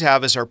people like you,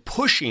 Tavis, are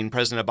pushing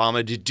President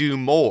Obama to do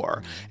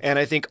more. And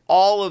I think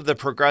all of the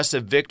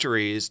progressive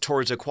victories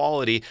towards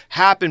equality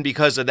happen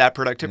because of that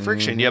productive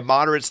friction. You have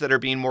moderates that are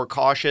being more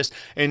cautious,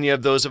 and you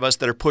have those of us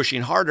that are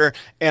pushing harder.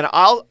 And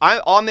I'm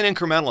an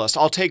incrementalist.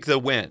 I'll take the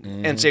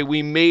win and say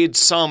we made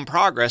some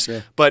progress,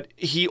 but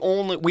we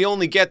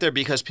only get there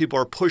because people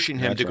are pushing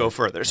him to go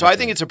further. So I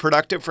think it's a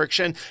productive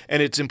friction,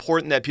 and it's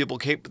important that people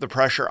keep the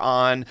pressure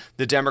on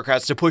the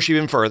Democrats to push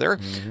even further.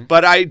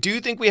 But I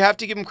do think we have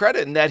to give him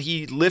credit in that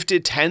he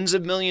lifted tens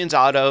of millions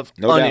out of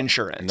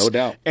uninsurance. No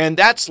doubt. And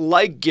that's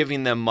like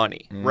giving them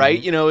money,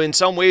 right? In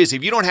some ways,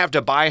 if you don't have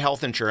to buy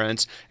health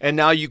insurance and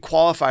now you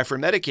qualify for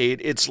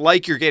Medicaid, it's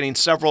like you're getting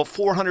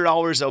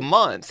 $400 a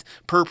month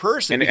per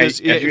person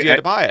if you had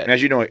to buy it. And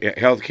as you know,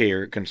 health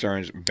care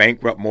concerns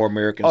bankrupt more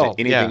Americans than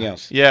anything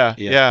else.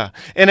 Yeah.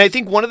 And I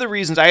think one of the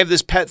reasons, I have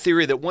this pet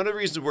theory that one of the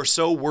reasons we're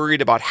so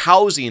worried about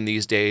housing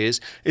these days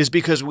is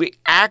because we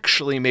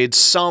actually made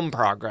some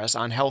progress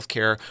on health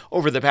care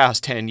over the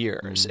past 10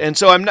 years. And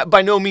so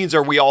by no means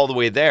are we all the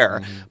way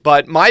there.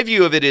 But my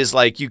view of it is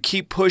like you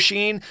keep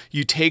pushing,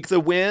 you take the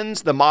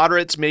wins, the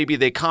moderates, maybe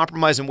they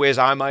compromise in ways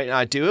I might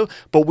not do,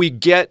 but we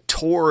get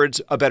towards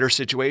a better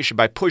situation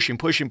by pushing.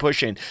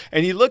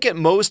 And you look at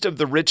most of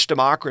the rich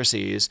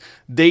democracies,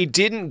 they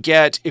didn't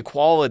get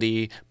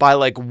equality by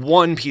like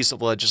one piece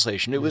of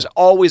legislation. It was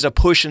always a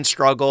push and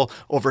struggle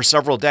over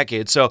several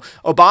decades. So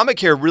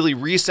Obamacare really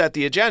reset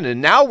the agenda.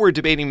 And now we're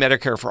debating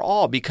Medicare for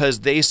all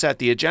because they set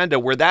the agenda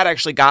where that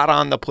actually got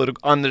on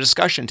the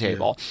discussion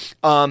table.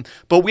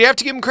 But we have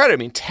to give them credit. I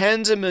mean,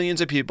 tens of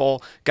millions of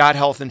people got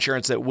health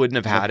insurance that wouldn't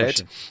have had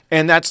it.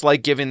 And that's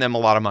like giving them a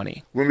lot of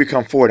money. When we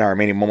come forward in our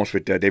remaining moments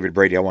with David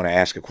Brady, I want to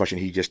ask a question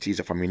he just teased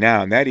up for me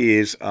now, and that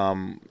is,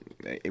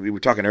 we were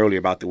talking earlier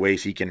about the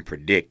ways he can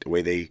predict, the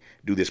way they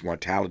do this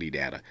mortality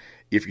data.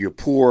 If you're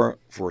poor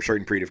for a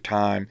certain period of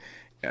time,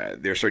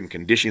 there are certain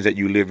conditions that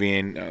you live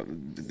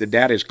in, the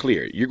data is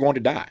clear. You're going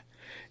to die.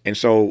 And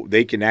so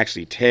they can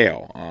actually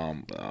tell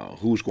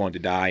who's going to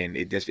die, and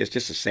it's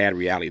just a sad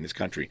reality in this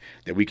country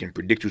that we can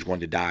predict who's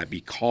going to die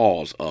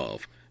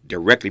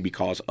directly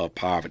because of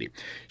poverty.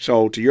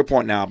 So to your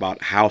point now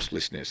about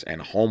houselessness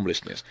and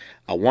homelessness,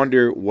 I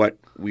wonder what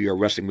we are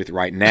wrestling with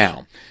right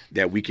now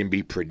that we can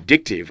be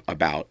predictive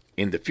about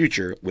in the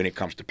future when it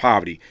comes to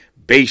poverty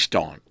based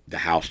on the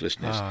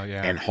houselessness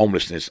and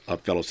homelessness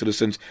of fellow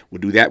citizens.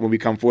 We'll do that when we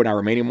come forward in our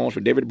remaining moments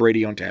with David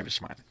Brady on Tavis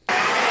Smiley.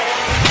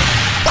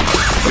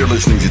 You're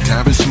listening to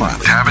Tavis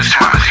Smiley.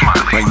 Tavis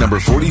Smiley. Ranked number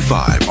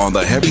 45 on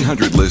the Heavy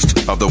 100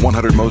 list of the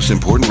 100 most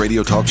important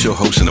radio talk show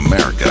hosts in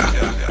America.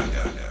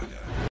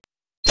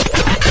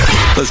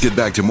 Let's get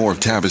back to more of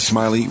Tavis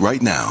Smiley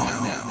right now.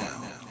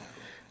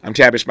 I'm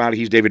Tavis Smiley.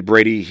 He's David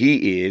Brady.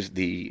 He is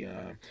the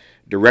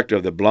director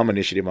of the Blum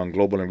Initiative on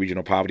Global and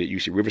Regional Poverty at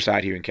UC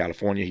Riverside here in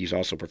California. He's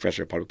also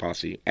professor of public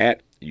policy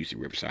at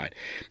UC Riverside.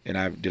 And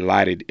I'm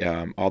delighted,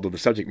 although the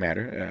subject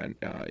matter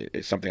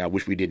is something I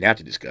wish we didn't have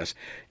to discuss.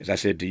 As I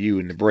said to you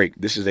in the break,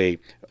 this is a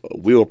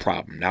will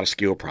problem, not a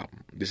skill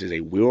problem. This is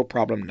a will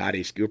problem, not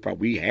a skill problem.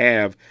 We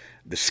have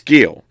the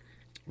skill.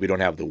 We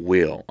don't have the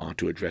will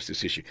to address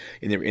this issue.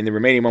 In the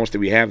remaining moments that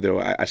we have, though,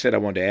 I said I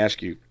wanted to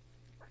ask you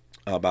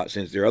about,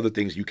 since there are other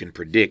things you can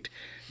predict,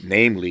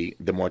 namely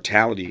the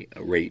mortality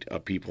rate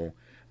of people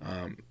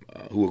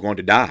who are going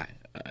to die,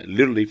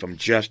 literally from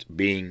just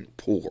being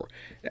poor.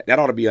 That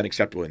ought to be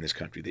unacceptable in this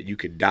country, that you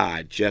could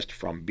die just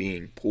from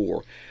being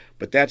poor.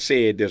 But that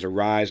said, there's a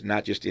rise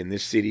not just in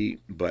this city,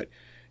 but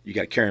you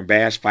got Karen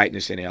Bass fighting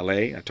this in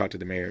L.A. I talked to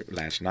the mayor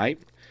last night.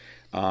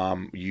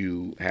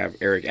 You have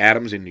Eric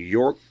Adams in New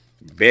York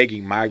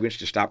begging migrants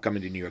to stop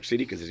coming to New York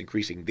City because it's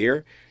increasing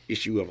their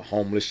issue of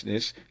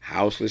homelessness,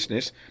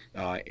 houselessness,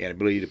 and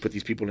ability to put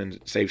these people in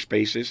safe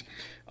spaces.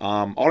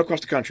 All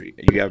across the country,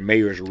 you have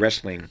mayors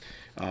wrestling.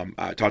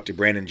 I talked to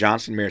Brandon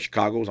Johnson, mayor of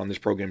Chicago, was on this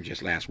program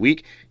just last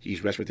week.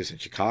 He's wrestled with this in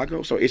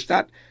Chicago. So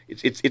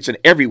it's an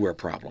everywhere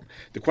problem.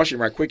 The question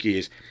right quick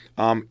is,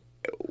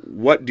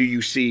 what do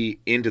you see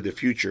into the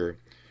future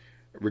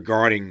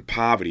regarding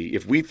poverty?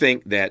 If we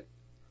think that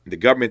the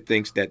government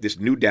thinks that this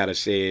new data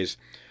says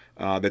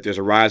that there's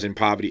a rise in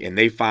poverty, and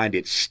they find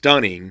it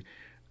stunning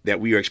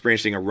that we are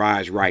experiencing a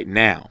rise right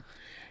now.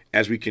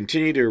 As we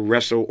continue to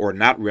wrestle, or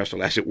not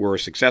wrestle, as it were,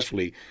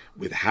 successfully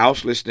with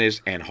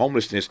houselessness and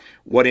homelessness,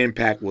 what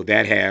impact will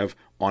that have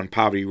on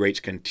poverty rates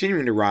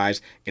continuing to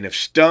rise? And if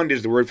stunned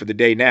is the word for the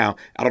day now,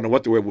 I don't know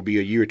what the word will be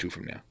a year or two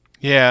from now.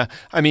 Yeah.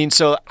 I mean,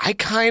 so I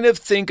kind of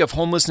think of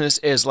homelessness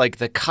as like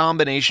the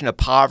combination of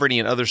poverty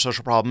and other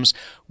social problems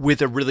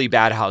with a really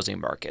bad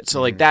housing market.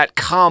 So like that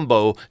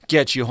combo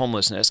gets you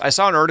homelessness. I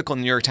saw an article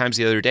in the New York Times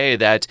the other day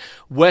that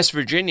West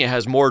Virginia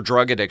has more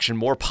drug addiction,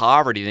 more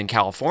poverty than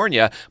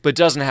California, but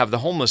doesn't have the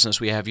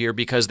homelessness we have here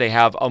because they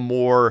have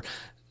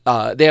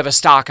they have a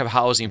stock of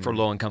housing for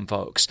low-income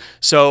folks.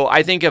 So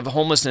I think of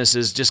homelessness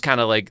as just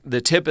kind of like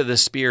the tip of the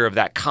spear of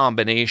that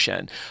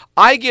combination.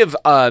 I give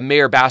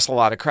Mayor Bass a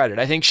lot of credit.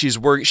 I think she's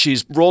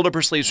rolled up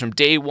her sleeves from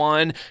day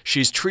one.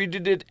 She's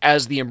treated it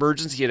as the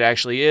emergency it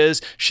actually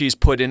is. She's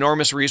put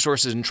enormous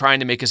resources in trying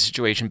to make a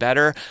situation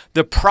better.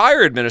 The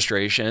prior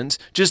administrations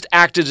just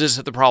acted as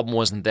if the problem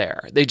wasn't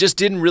there. They just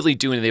didn't really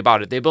do anything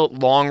about it. They built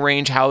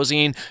long-range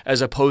housing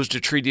as opposed to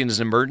treating it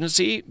as an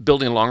emergency.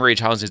 Building long-range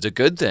housing is a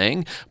good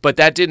thing, but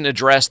that didn't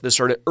address the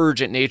sort of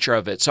urgent nature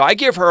of it. So I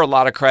give her a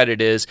lot of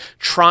credit is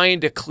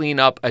trying to clean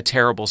up a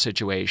terrible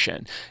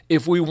situation.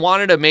 If we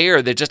wanted a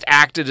mayor that just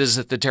acted as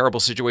if the terrible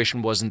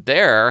situation wasn't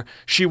there,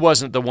 she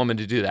wasn't the woman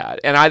to do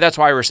that. And that's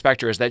why I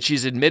respect her, is that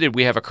she's admitted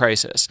we have a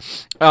crisis.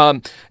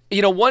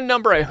 One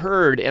number I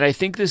heard, and I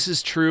think this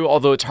is true,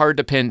 although it's hard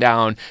to pin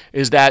down,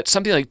 is that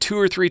something like 2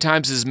 or 3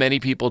 times as many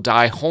people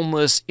die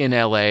homeless in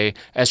LA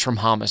as from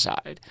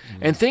homicide.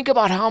 And think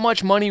about how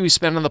much money we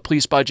spend on the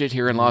police budget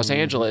here in Los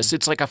Angeles.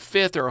 It's like a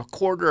fifth or a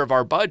quarter of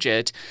our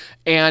budget.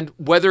 And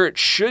whether it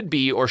should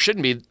be or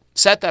shouldn't be,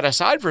 set that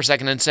aside for a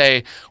second and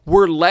say,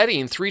 we're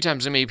letting 3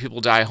 times as many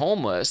people die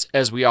homeless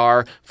as we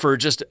are for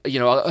just,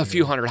 a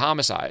few hundred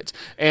homicides.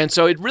 And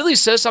so it really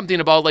says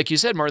something about, like you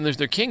said, Martin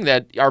Luther King,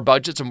 that our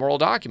budget's a moral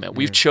document.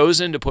 We've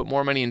chosen to put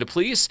more money into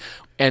police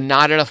and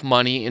not enough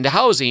money into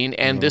housing,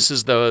 and this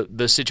is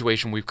the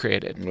situation we've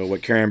created. Well,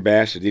 what Karen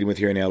Bass is dealing with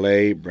here in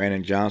L.A.,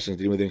 Brandon Johnson's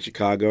dealing with in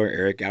Chicago,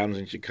 Eric Adams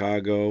in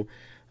Chicago,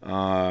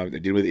 they're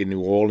dealing with it in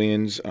New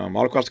Orleans,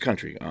 all across the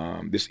country.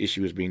 This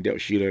issue is being dealt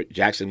with. Sheila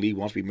Jackson Lee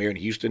wants to be mayor in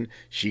Houston.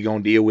 She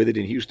gonna deal with it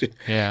in Houston.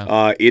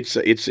 Yeah. It's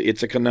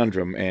a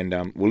conundrum,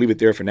 and we'll leave it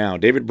there for now.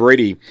 David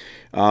Brady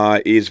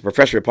is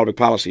professor of public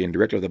policy and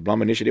director of the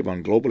Blum Initiative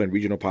on Global and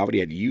Regional Poverty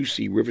at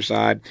UC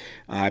Riverside.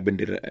 I've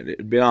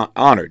been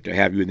honored to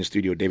have you in the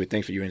studio, David.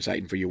 Thanks for your insight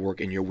and for your work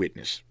and your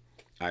witness.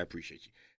 I appreciate you.